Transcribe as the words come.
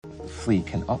Flea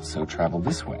can also travel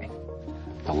this way,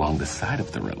 along the side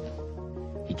of the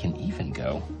rope. He can even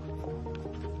go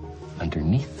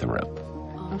underneath the rope.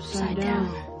 Upside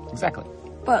down. Exactly.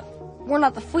 But we're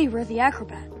not the flea, we're the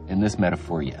acrobat. In this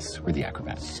metaphor, yes, we're the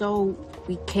acrobats. So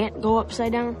we can't go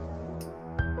upside down?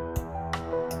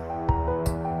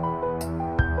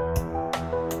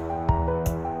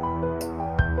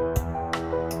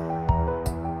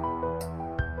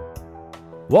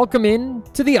 Welcome in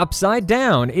to the Upside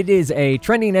Down. It is a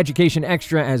trending education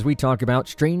extra as we talk about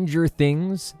Stranger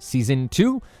Things Season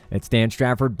 2. It's Dan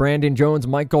Strafford, Brandon Jones,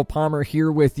 Michael Palmer here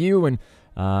with you, and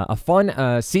a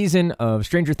fun season of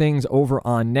Stranger Things over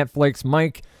on Netflix.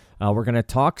 Mike, we're going to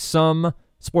talk some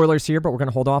spoilers here, but we're going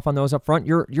to hold off on those up front.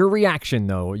 Your reaction,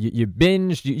 though, you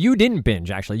binged. You didn't binge,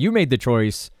 actually. You made the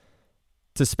choice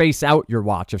to space out your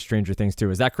watch of Stranger Things 2.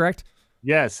 Is that correct?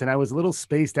 Yes, and I was a little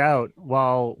spaced out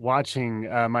while watching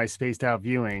my spaced out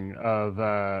viewing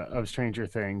of Stranger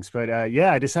Things. But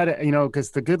yeah, I decided, because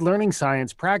the good learning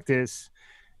science practice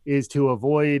is to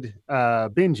avoid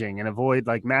binging and avoid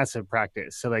like massive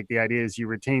practice. So like the idea is you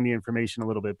retain the information a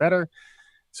little bit better.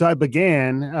 So I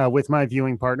began with my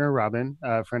viewing partner, Robin,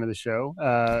 friend of the show,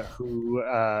 who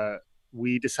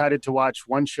we decided to watch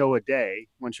one show a day,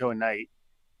 one show a night,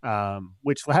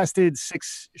 which lasted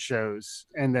 6 shows,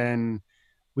 and then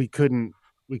we couldn't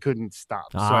stop.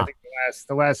 So I think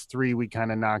the last 3 we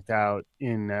kind of knocked out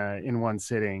in one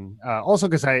sitting. Also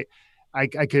because I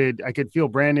could feel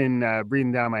Brandon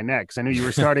breathing down my neck because I knew you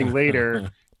were starting later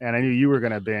and I knew you were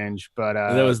gonna binge. But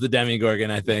that was the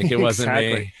Demogorgon, I think. It wasn't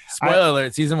exactly. me. Spoiler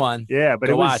alert, season 1. Yeah, but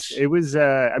it was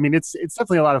I mean it's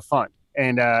definitely a lot of fun.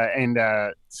 And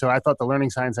so I thought the learning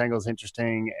science angle is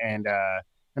interesting, and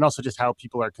also just how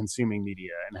people are consuming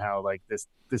media and how like this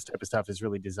type of stuff is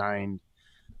really designed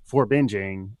for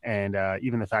binging. And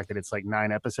even the fact that it's like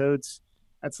 9 episodes,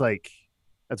 that's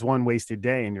one wasted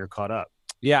day and you're caught up.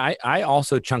 Yeah, I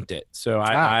also chunked it. So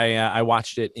I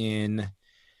watched it in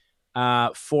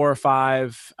 4 or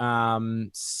 5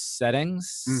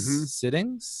 sittings.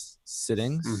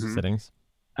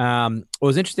 What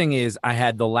was interesting is I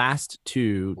had the last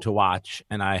 2 to watch,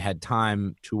 and I had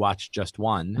time to watch just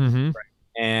one,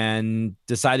 and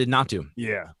decided not to.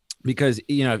 Yeah. Because,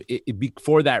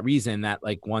 for that reason that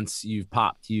like once you've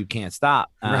popped, you can't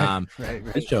stop. Right.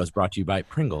 This show is brought to you by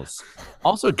Pringles.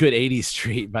 Also a good 80s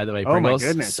treat, by the way. Oh my Pringles.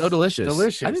 goodness. So delicious.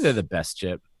 Delicious. I think they're the best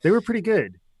chip. They were pretty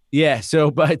good. Yeah.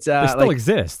 So, but they still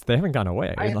exist. They haven't gone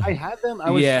away. I had them. I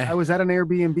was at an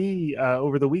Airbnb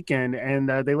over the weekend, and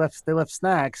they left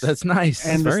snacks. That's nice.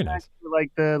 And That's the very snacks were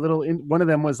like the little. One of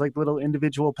them was like the little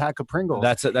individual pack of Pringles.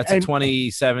 That's a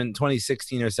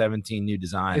 2016 or 17 new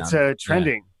design. It's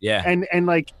trending. Yeah. And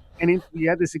we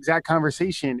had this exact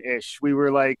conversation ish. We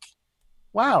were like,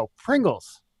 "Wow,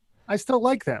 Pringles! I still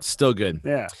like them. Still good."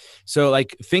 Yeah. So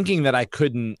like thinking that I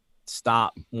couldn't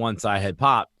stop once I had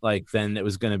popped, like then it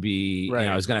was going to be,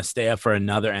 I was going to stay up for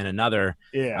another and another.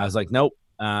 Yeah. I was like, nope,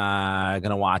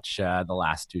 gonna watch the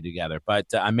last 2 together. But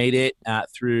I made it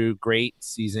through. Great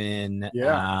season.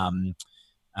 Yeah.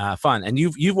 Fun. And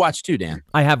you've watched too, Dan.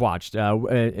 I have watched.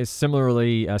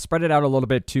 Similarly, spread it out a little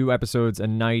bit, 2 episodes a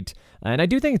night. And I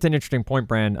do think it's an interesting point,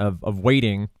 Brand, of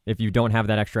waiting. If you don't have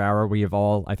that extra hour, we have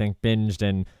all, I think, binged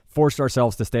and forced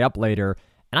ourselves to stay up later.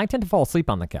 And I tend to fall asleep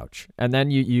on the couch. And then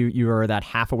you are that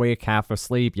half awake, half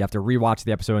asleep. You have to rewatch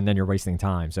the episode, and then you're wasting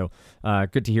time. So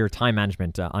good to hear time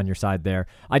management on your side there.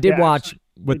 I did watch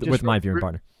with my viewing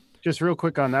partner. Just real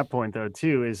quick on that point, though,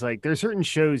 too, is like there's certain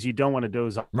shows you don't want to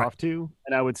doze off to.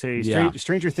 And I would say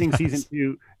Stranger Things Season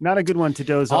 2, not a good one to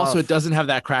doze off. Also, it doesn't have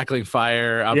that crackling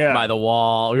fire up by the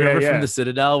wall. Remember from the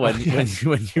Citadel when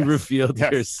you revealed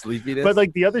your sleepiness? But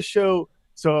like the other show...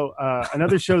 So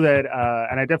another show that,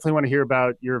 and I definitely want to hear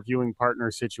about your viewing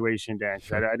partner situation, Dan,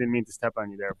 because I didn't mean to step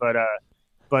on you there.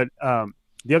 But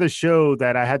the other show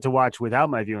that I had to watch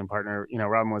without my viewing partner,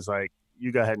 Robin was like,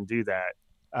 you go ahead and do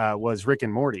that, was Rick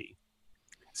and Morty.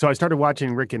 So I started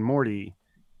watching Rick and Morty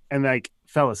and like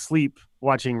fell asleep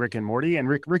watching Rick and Morty. And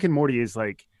Rick and Morty is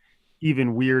like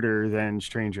even weirder than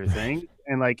Stranger Things.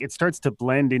 And like it starts to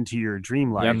blend into your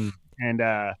dream life. Yep. And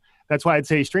that's why I'd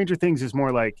say Stranger Things is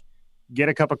more like, get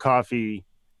a cup of coffee,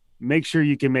 make sure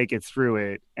you can make it through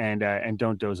it, and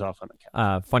don't doze off on the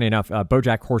couch. Funny enough,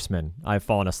 BoJack Horseman, I've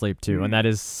fallen asleep to, and that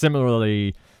is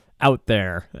similarly out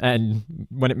there. And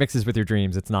when it mixes with your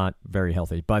dreams, it's not very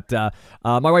healthy. But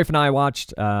my wife and I we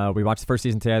watched the first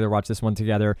season together, watched this one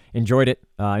together, enjoyed it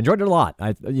a lot.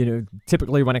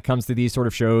 Typically when it comes to these sort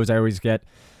of shows, I always get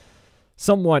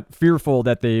somewhat fearful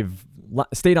that they've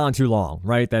stayed on too long,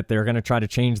 right? That they're going to try to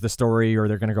change the story or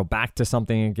they're going to go back to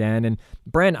something again. And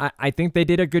Brand, I think they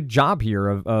did a good job here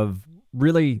of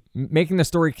really making the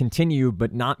story continue,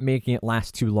 but not making it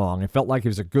last too long. It felt like it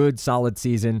was a good, solid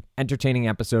season, entertaining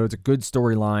episodes, a good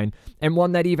storyline, and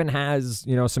one that even has,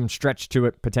 some stretch to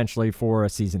it potentially for a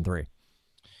season 3.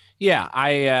 Yeah,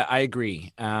 I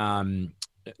agree. 9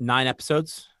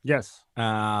 episodes. Yes.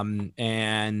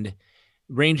 And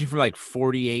ranging from like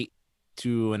 48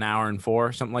 to an hour and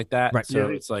 4, something like that. Right. So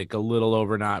Yeah. it's like a little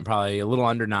over probably a little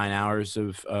under 9 hours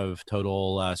of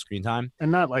total screen time.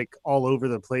 And not like all over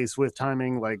the place with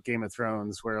timing like Game of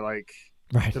Thrones, where like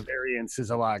Right. the variance is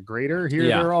a lot greater. Here,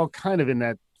 Yeah. they're all kind of in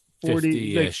that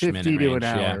 40, like 50-ish 50 to minute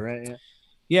an range, hour, right? Yeah.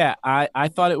 Yeah, I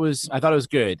thought it was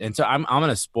good. And so I'm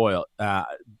gonna spoil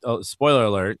spoiler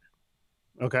alert.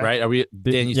 Okay. Right? Are we,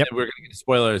 Dan? You Yep. said we are gonna get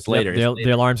spoilers Yep, later.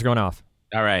 the alarm's going off.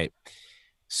 All right.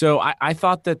 So I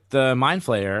thought that the Mind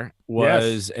Flayer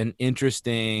was an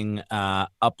interesting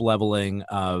up-leveling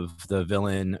of the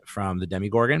villain from the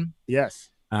Demigorgon. Yes.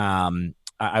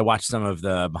 I watched some of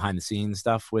the behind-the-scenes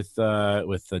stuff with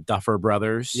the Duffer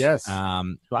brothers. Yes. Who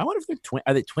I wonder if they're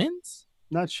are they twins?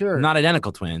 Not sure. Not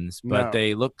identical twins, but No.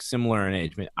 they look similar in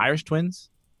age. Irish twins?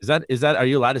 Is that? Are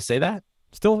you allowed to say that?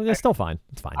 It's still fine.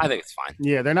 It's fine. I think it's fine.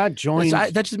 Yeah, they're not joined.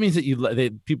 That just means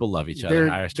that people love each other.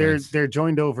 Irish twins. They're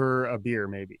joined over a beer,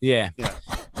 maybe. Yeah. Yeah.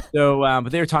 So,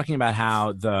 but they were talking about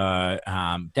how the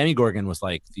Demigorgon was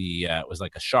like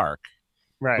a shark,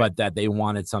 Right. but that they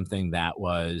wanted something that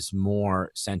was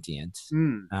more sentient.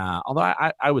 Mm. Although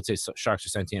I would say sharks are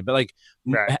sentient, but like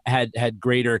Right. had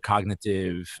greater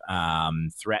cognitive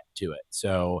threat to it.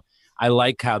 So I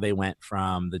like how they went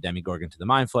from the Demigorgon to the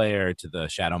Mind Flayer to the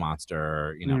Shadow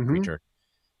Monster, Mhm. creature.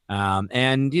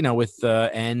 And with the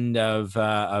end of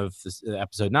this,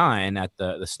 episode 9 at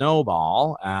the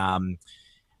snowball,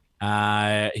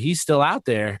 he's still out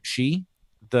there.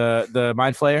 The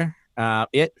Mind Flayer,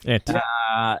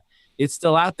 it's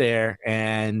still out there,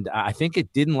 and I think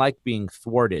it didn't like being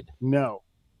thwarted. No.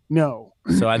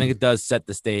 So I think it does set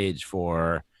the stage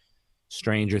for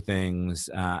Stranger Things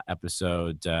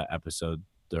episode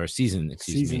or season.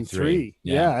 Season 3.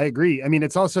 Yeah, I agree. I mean,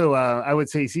 it's also I would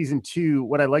say season 2.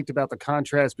 What I liked about the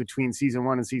contrast between season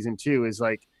 1 and season 2 is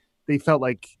like they felt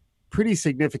like pretty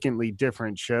significantly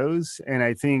different shows, and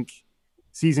I think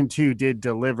season 2 did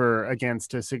deliver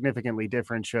against a significantly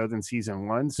different show than season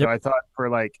 1. So I thought for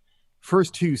like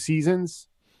first 2 seasons,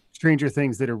 Stranger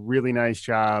Things did a really nice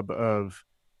job of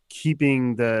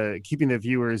keeping the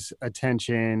viewers'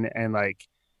 attention and like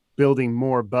building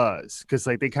more buzz, because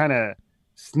like they kind of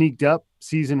sneaked up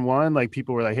season 1. Like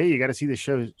people were like, hey, you got to see the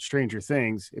show Stranger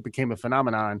Things. It became a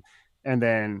phenomenon, and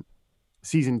then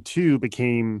season 2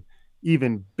 became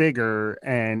even bigger,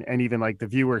 and even like the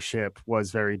viewership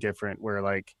was very different, where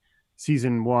like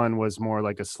season 1 was more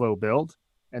like a slow build,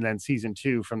 and then season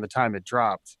 2, from the time it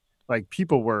dropped, like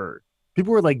people were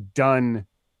like done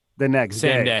the next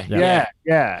Same day. day.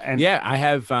 Yeah. And yeah, I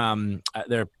have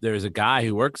there's a guy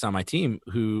who works on my team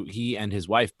who he and his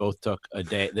wife both took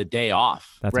the day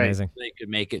off. That's Right. amazing. They could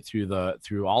make it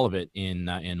through all of it in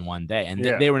one day, and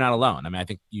Yeah. they were not alone. I mean, I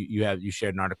think you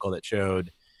shared an article that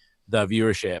showed the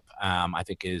viewership. I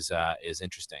think is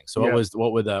interesting. So Yeah.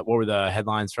 what were the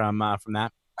headlines from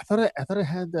that? I thought it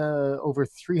had over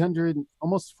 300,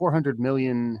 almost 400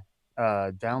 million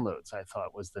downloads. I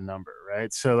thought was the number,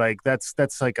 right? So like that's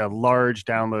like a large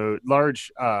number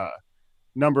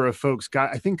of folks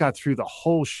got through the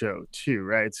whole show too,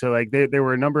 right? So like there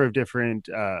were a number of different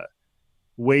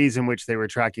ways in which they were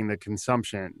tracking the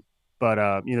consumption, but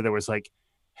there was like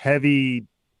heavy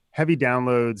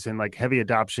downloads and like heavy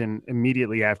adoption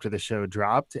immediately after the show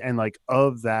dropped, and like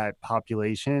of that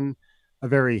population, a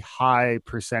very high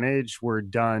percentage were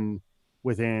done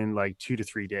within like 2 to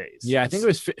 3 days. Yeah, I think it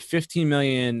was 15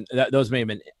 million. Those may have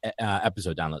been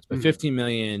episode downloads, but 15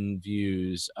 million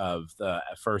views of the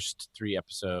first 3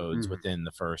 episodes within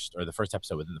the first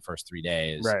episode within the first 3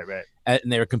 days. Right. And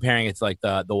they were comparing it to like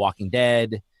the Walking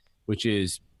Dead, which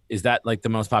is that like the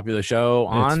most popular show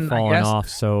on? It's falling off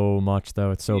so much though.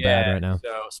 It's so bad right now.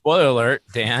 So spoiler alert,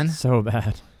 Dan. So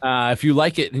bad. If you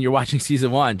like it and you're watching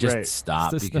season 1, just Right.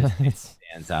 stop It's just- because it's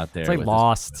Dan's out there. like with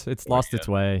lost. It's lost its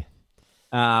way.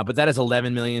 but that has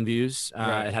 11 million views.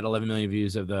 Right. It had 11 million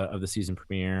views of the season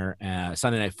premiere.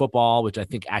 Sunday Night Football, which I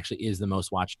think actually is the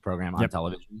most watched program on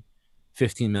television,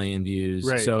 15 million views.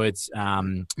 Right. So it's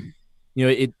I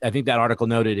think that article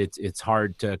noted it's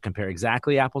hard to compare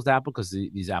exactly apples to apple because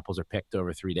these apples are picked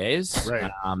over 3 days.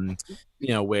 Right.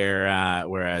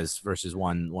 Whereas versus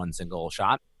one single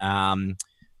shot.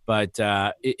 But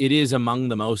it is among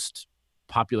the most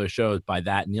popular shows by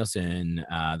that Nielsen,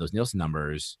 those Nielsen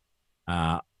numbers.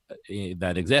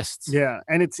 That exists. Yeah,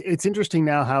 and it's interesting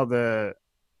now how the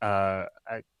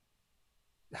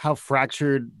how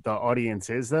fractured the audience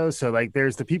is, though. So like,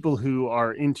 there's the people who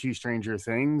are into Stranger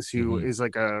Things, who is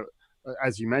like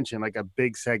as you mentioned, like a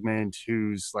big segment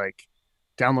who's like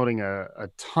downloading a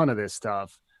ton of this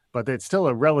stuff, but it's still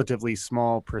a relatively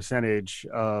small percentage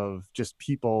of just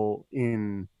people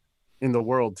in the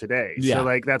world today. Yeah. So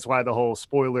like, that's why the whole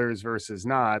spoilers versus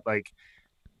not, like,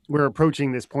 we're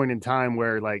approaching this point in time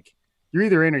where like you're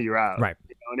either in or you're out. Right.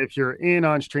 You know? And if you're in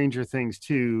on Stranger Things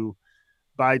 2,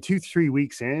 by 2-3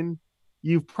 weeks in,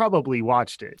 you've probably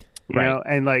watched it. You know,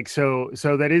 and like so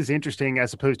that is interesting,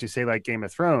 as opposed to say like Game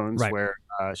of Thrones, where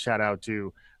shout out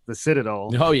to the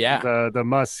Citadel. Oh yeah, the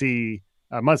must see,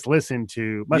 must listen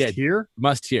to, must hear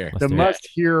Must hear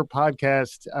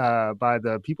podcast by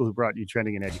the people who brought you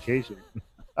Trending in Education.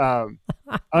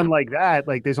 Unlike that,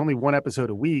 like there's only one episode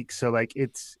a week, so like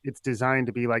it's designed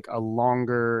to be like a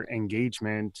longer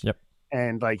engagement. Yep.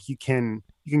 And like you can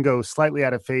go slightly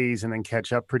out of phase and then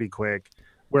catch up pretty quick.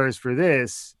 Whereas for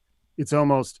this, it's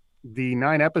almost, the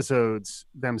 9 episodes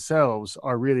themselves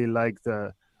are really like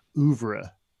the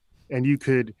oeuvre, and you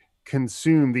could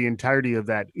consume the entirety of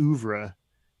that oeuvre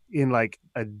in like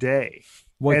a day.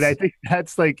 And I think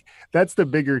that's the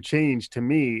bigger change to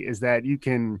me, is that you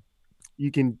can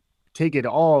take it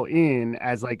all in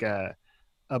as like a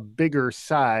bigger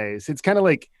size. It's kind of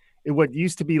like what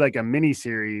used to be like a mini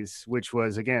series, which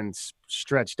was again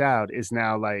stretched out, is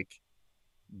now like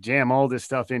jam all this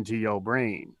stuff into your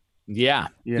brain. Yeah.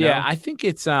 You know? Yeah. I think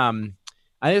it's,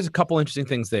 there's a couple interesting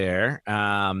things there.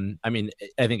 I mean,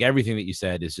 I think everything that you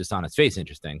said is just on its face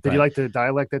interesting. Did you like the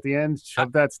dialect at the end?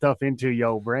 Shove that stuff into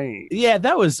your brain. Yeah,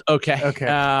 that was okay.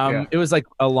 Okay. It was like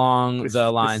along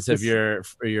the lines of your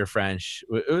French.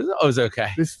 It was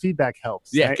okay. This feedback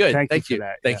helps. Yeah, good. Thank you. For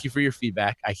that. Thank you for your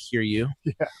feedback. I hear you.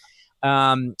 Yeah.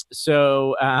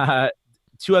 So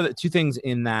two things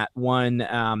in that. One,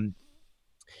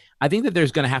 I think that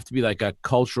there's going to have to be like a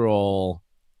culturally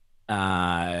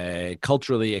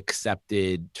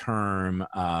accepted term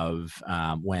of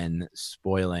when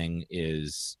spoiling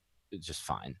is just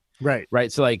fine.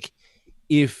 Right. So like,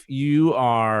 if you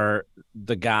are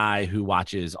the guy who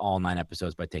watches all 9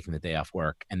 episodes by taking the day off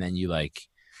work, and then you like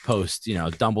post,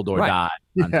 Dumbledore died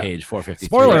on page 453.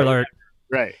 Spoiler alert.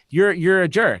 Right. You're a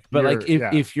jerk. But like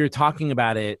if you're talking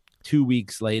about it 2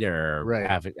 weeks later,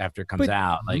 after it comes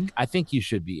out, like I think you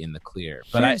should be in the clear.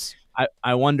 But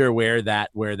I wonder where that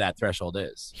threshold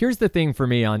is. Here's the thing for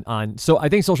me on so I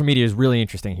think social media is really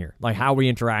interesting here, like how we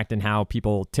interact and how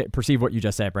people perceive what you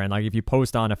just said, Brand. Like if you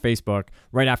post on a Facebook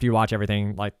right after you watch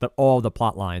everything, like all the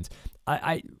plot lines,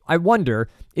 I wonder,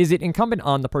 is it incumbent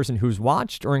on the person who's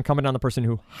watched or incumbent on the person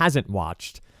who hasn't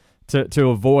watched to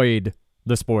avoid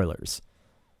the spoilers?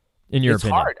 In your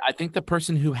opinion, it's hard. I think the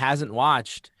person who hasn't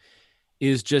watched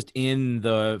is just in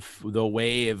the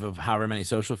wave of however many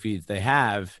social feeds they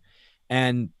have,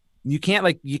 and you can't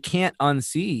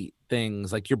unsee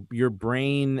things. Like your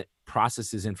brain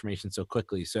processes information so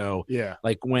quickly. So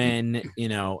like when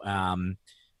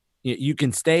you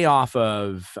can stay off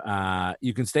of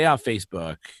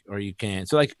Facebook, or you can.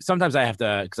 So like sometimes I have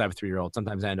to, because I have a 3-year-old.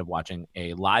 Sometimes I end up watching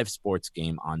a live sports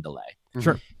game on delay.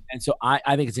 Sure. And so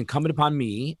I think it's incumbent upon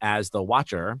me as the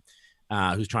watcher,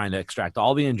 who's trying to extract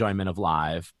all the enjoyment of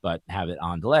live, but have it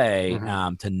on delay,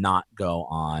 to not go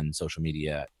on social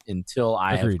media until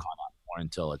I have caught up, or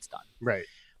until it's done. Right.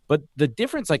 But the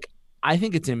difference, like, I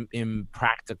think it's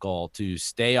impractical to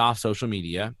stay off social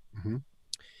media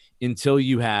until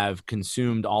you have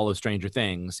consumed all of Stranger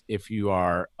Things. If you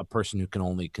are a person who can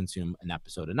only consume an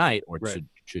episode a night, or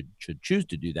should choose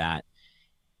to do that,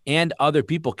 and other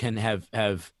people can have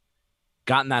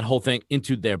gotten that whole thing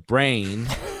into their brain,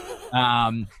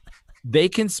 they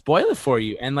can spoil it for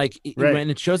you. And like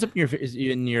when it shows up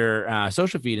in your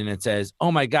social feed and it says,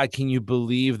 "Oh my God, can you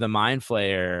believe the Mind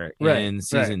Flayer in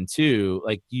season 2?"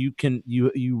 Like you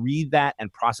read that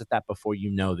and process that before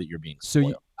you know that you're being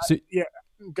spoiled. So yeah,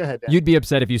 go ahead, Dan. You'd be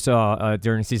upset if you saw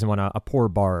during season 1 a poor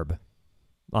Barb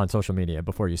on social media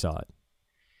before you saw it.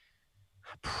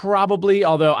 Probably,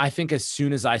 although I think as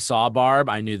soon as I saw Barb,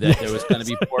 I knew that there was going to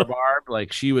be poor Barb.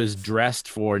 Like she was dressed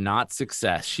for not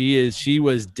success. She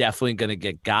was definitely going to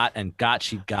get got, and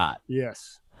she got.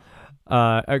 Yes.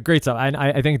 Great stuff.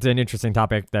 I think it's an interesting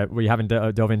topic that we haven't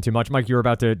dove into much. Mike, you were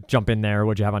about to jump in there.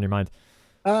 What'd you have on your mind?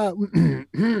 I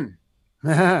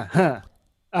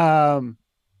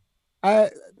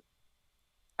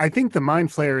think the Mind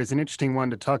Flayer is an interesting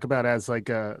one to talk about as like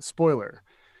a spoiler.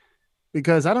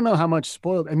 Because I don't know how much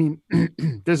spoiled. I mean,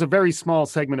 there's a very small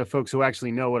segment of folks who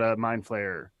actually know what a Mind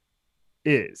Flayer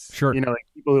is. Sure. Like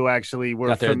people who actually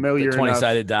were familiar.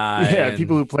 20-sided die. Yeah,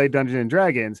 people who played Dungeons and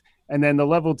Dragons. And then the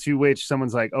level to which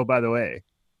someone's like, "Oh, by the way,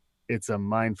 it's a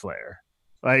mind flare.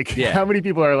 Like, Yeah. how many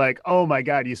people are like, oh my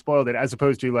God, you spoiled it, as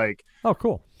opposed to like, Oh,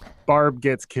 cool. Barb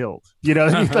gets killed. You know,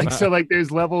 like, so like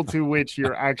there's level to which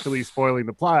you're actually spoiling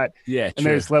the plot, Yeah, and true.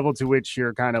 there's level to which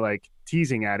you're kind of like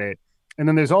teasing at it. And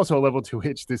then there's also a level to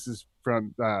which this is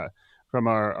from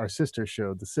our sister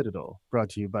show, The Citadel, brought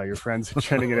to you by your friends at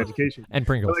Trending in Education. And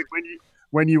Pringles. So like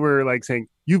when you were like saying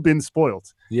you've been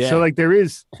spoiled. Yeah. So like there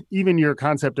is even your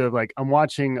concept of like, I'm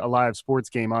watching a live sports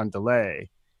game on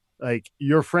delay. Like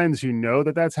your friends who know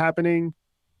that that's happening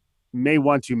may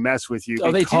want to mess with you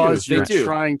Oh, they do. because They you're do.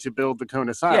 trying to build the cone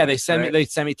of silence. Yeah, they send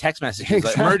right? me text messages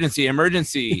Exactly. like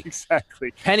emergency.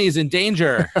 Exactly. Penny's in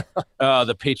danger. Oh,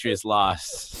 the Patriots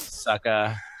lost.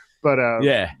 Sucker. But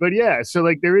Yeah. But yeah, so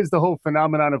like there is the whole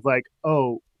phenomenon of like,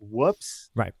 oh,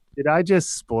 whoops. Right. Did I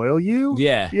just spoil you?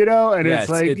 Yeah. You know, and Yeah, it's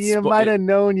like you might have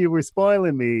known you were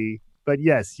spoiling me, but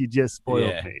yes, you just spoiled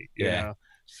Yeah, me. You yeah. know?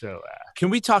 So Can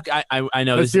we talk? I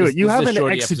know let's this do is it. You this have is a an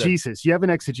shorty episode. exegesis. You have an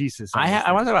exegesis. on this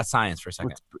I want to thing. talk about science for a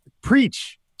 2nd.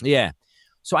 Preach. Yeah.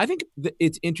 So I think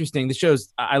it's interesting. The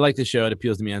show's, I like the show. It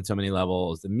appeals to me on so many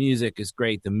levels. The music is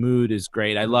great. The mood is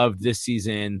great. I loved this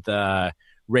season, the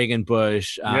Reagan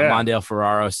Bush, Yeah. Mondale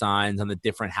Ferraro signs on the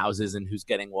different houses and who's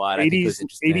getting what. I think it was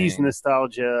 80s interesting.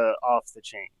 nostalgia off the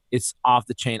chain. It's off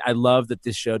the chain. I love that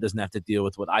this show doesn't have to deal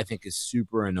with what I think is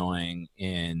super annoying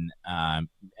in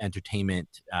entertainment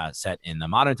set in the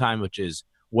modern time, which is,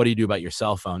 what do you do about your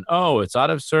cell phone? Oh, it's out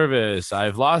of service.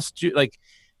 I've lost you. Like,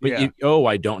 but Yeah.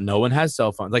 I don't. No one has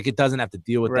cell phones. Like, it doesn't have to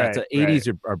deal with that. Right, So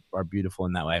 80s are beautiful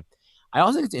in that way. I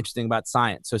also think it's interesting about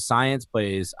science. So science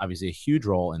plays obviously a huge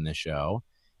role in this show.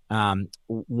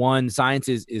 One, science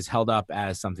is held up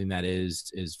as something that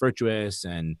is virtuous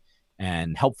and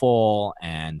helpful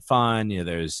and fun. You know,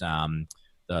 there's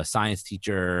the science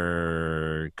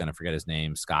teacher, gonna forget his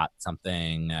name, Scott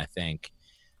something, I think,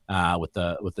 with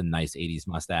the nice 80s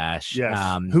mustache.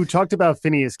 Yes. Who talked about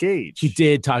Phineas Gage? He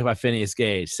did talk about Phineas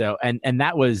Gage. So and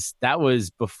that was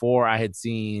before I had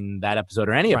seen that episode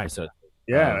or any Right. episode.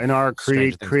 Yeah, in our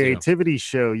Stranger Things creativity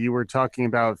show, you were talking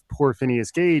about poor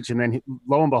Phineas Gage, and then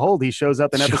lo and behold, he shows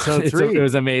up in episode 3. It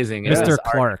was amazing. Mr. Yes.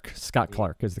 Clark. Scott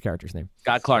Clark is the character's name.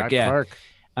 Scott Clark. Scott Yeah.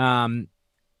 Clark.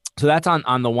 So that's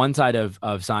on the one side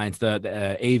of science.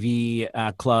 The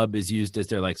AV club is used as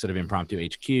their like sort of impromptu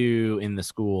HQ in the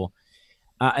school.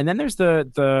 And then there's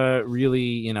the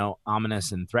really,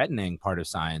 ominous and threatening part of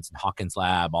science, and Hawkins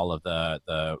Lab, all of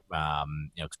the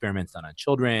experiments done on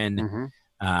children. Mhm.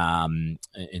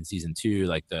 In season 2,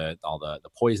 like all the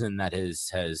poison that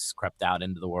has crept out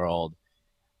into the world.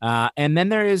 And then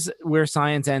there is where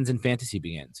science ends and fantasy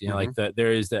begins. Like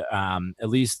there is at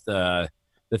least the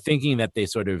thinking that they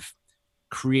sort of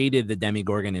created the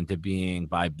Demigorgon into being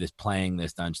by playing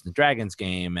this Dungeons and Dragons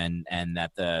game, and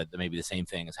that the maybe the same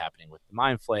thing is happening with the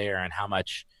Mind Flayer, and how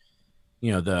much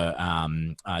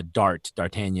the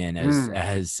D'Artagnan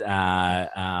as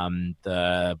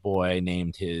the boy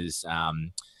named his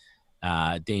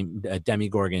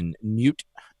Demigorgon Newt,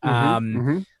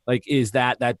 like is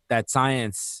that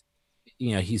science.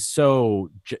 He's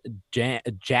so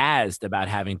jazzed about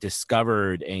having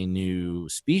discovered a new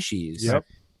species. Yep.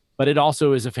 But it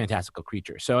also is a fantastical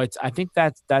creature. So I think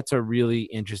that's a really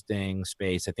interesting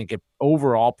space. I think it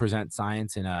overall presents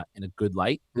science in a good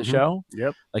light, the show.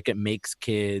 Yep. Like it makes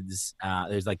kids,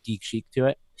 there's like geek chic to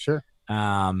it. Sure.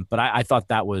 But I thought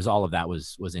all of that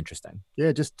was interesting.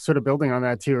 Yeah, just sort of building on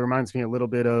that too, it reminds me a little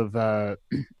bit of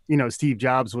Steve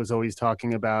Jobs was always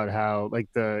talking about how like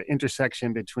the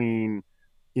intersection between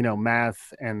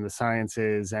math and the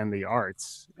sciences and the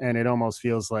arts, and it almost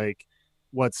feels like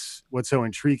what's so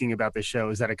intriguing about the show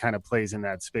is that it kind of plays in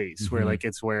that space where like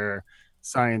it's where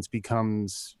science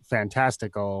becomes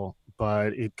fantastical,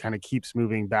 but it kind of keeps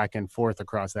moving back and forth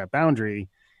across that boundary.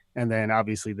 And then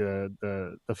obviously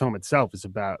the film itself is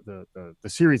about the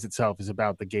series itself is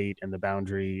about the gate and the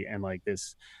boundary and like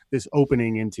this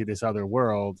opening into this other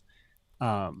world.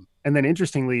 And then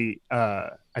interestingly,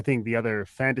 I think the other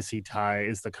fantasy tie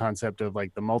is the concept of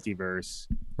like the multiverse,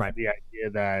 right? The idea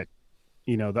that,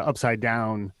 the Upside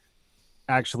Down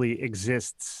actually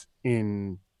exists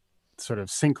in sort of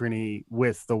synchrony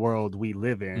with the world we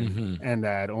live in, and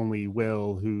that only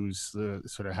Will, who's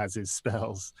sort of has his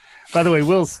spells. By the way,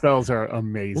 Will's spells are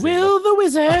amazing. Will the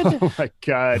wizard. Oh my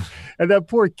God. And that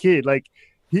poor kid, like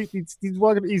he's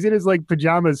walking, he's in his like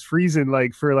pajamas freezing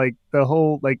like for like the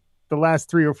whole like the last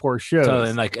 3 or 4 shows.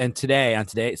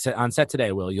 So on set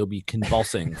today, Will, you'll be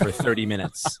convulsing for 30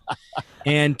 minutes.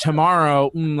 And tomorrow,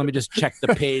 let me just check the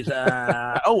page.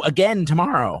 Again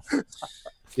tomorrow.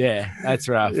 Yeah, that's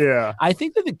rough. Yeah. I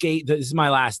think that the gate, this is my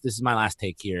last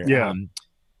take here. Yeah.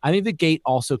 I think the gate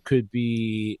also could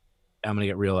be I'm gonna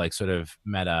get real like sort of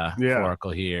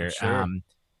metaphorical here. Sure.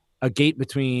 A gate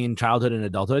between childhood and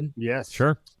adulthood, Yes.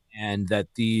 Sure. and that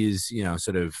these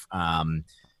sort of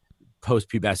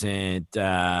post-pubescent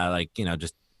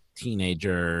just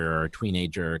teenager or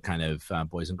tweenager kind of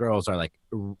boys and girls are like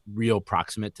real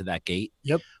proximate to that gate.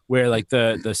 Yep. Where like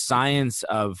the science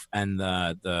of and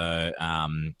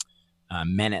the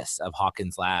menace of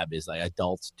Hawkins' lab is like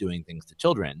adults doing things to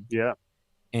children. Yeah.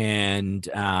 And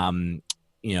the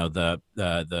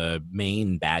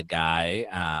main bad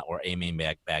guy or a main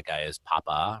bad guy is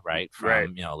Papa, right? From Right.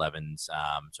 Eleven's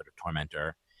sort of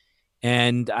tormentor.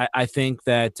 And I think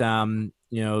that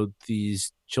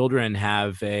these children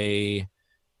have a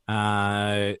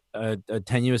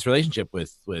tenuous relationship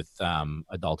with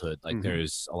adulthood. Like Mhm.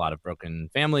 there's a lot of broken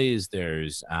families.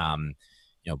 There's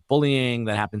bullying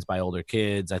that happens by older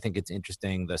kids. I think it's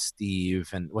interesting. The Steve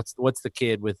and what's the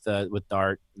kid with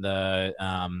Dart, the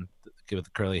kid with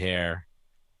the curly hair.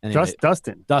 Anyway,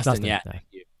 Dustin. Dustin, yeah. yeah. Thank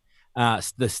you.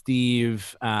 The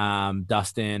Steve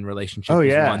Dustin relationship Oh,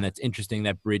 is yeah. one that's interesting,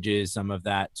 that bridges some of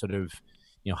that sort of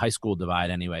high school divide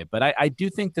anyway. But I do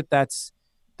think that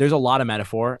there's a lot of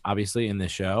metaphor obviously in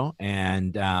this show,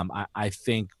 and I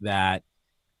think that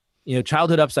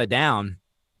childhood upside down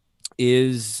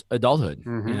is adulthood.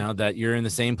 Mhm. That you're in the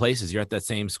same places, you're at that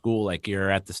same school, like you're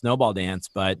at the snowball dance,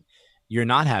 but you're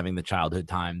not having the childhood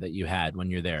time that you had when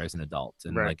you're there as an adult.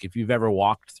 And Right. like if you've ever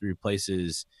walked through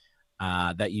places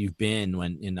that you've been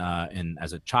when in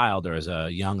as a child or as a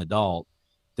young adult,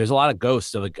 there's a lot of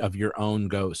ghosts of your own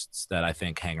ghosts that I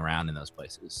think hang around in those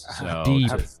places. So Deep.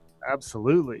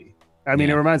 Absolutely. I mean,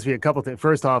 Yeah. it reminds me of a couple things.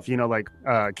 First off,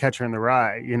 Catcher in the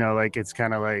Rye, like it's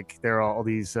kind of like they're all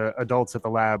these adults at the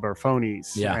lab are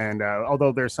phonies. Yeah. And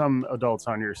although there's some adults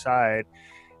on your side,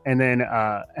 and then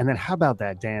how about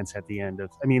that dance at the end of,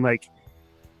 I mean, like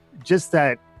just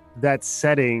that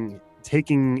setting,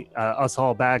 taking us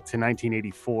all back to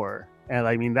 1984. And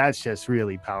I mean, that's just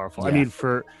really powerful. I Yeah. mean,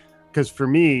 because for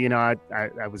me, I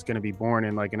was going to be born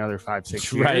in like another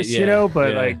 5-6 years, Right, yeah,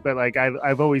 but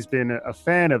I've always been a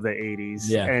fan of the 80s,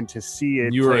 Yeah. and to see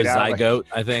it, you were a played out, like- zygote,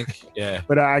 I think. Yeah.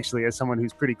 but actually, as someone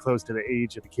who's pretty close to the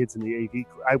age of the kids in the AV,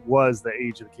 I was the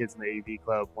age of the kids in the AV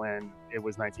club when it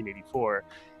was 1984.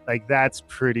 Like that's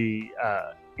pretty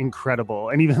incredible,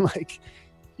 and even like,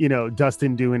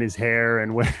 Dustin doing his hair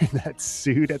and wearing that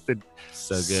suit at the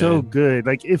So good.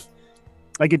 Like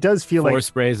it does feel 4 like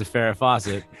sprays of Farrah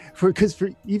Fawcett. because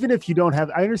even if you don't have,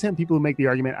 I understand people who make the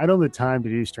argument, I don't have the time to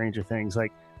do Stranger Things.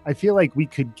 Like I feel like we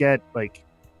could get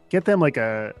them like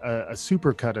a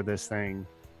super cut of this thing.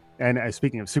 And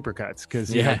speaking of supercuts,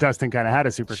 because Yeah. Dustin kind of had a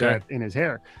supercut Sure. in his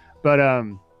hair, but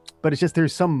it's just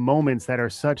there's some moments that are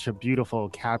such a beautiful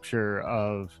capture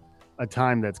of a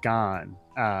time that's gone,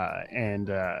 and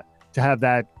to have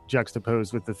that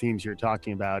juxtaposed with the themes you're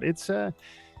talking about, it's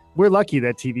we're lucky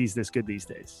that TV's this good these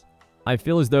days. I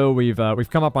feel as though we've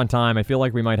come up on time. I feel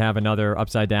like we might have another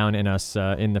Upside Down in us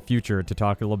in the future to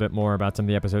talk a little bit more about some of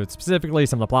the episodes, specifically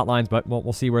some of the plot lines, but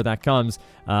we'll see where that comes.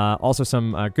 Also,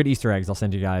 some good Easter eggs I'll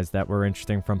send you guys that were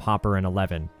interesting from Hopper and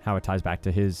 11, how it ties back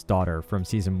to his daughter from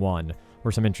season 1,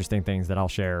 were some interesting things that I'll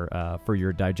share for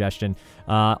your digestion.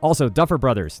 Also, Duffer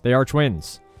Brothers, they are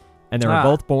twins, and they were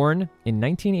both born in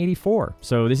 1984,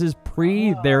 so this is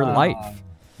pre their life.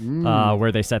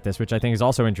 Where they set this, which I think is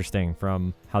also interesting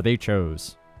from how they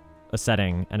chose a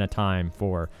setting and a time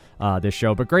for this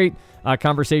show. But great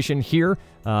conversation here.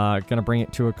 Gonna bring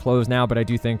it to a close now, but I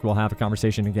do think we'll have a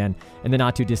conversation again in the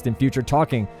not too distant future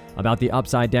talking about the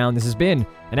Upside Down. This has been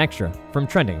an extra from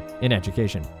Trending in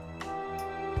Education.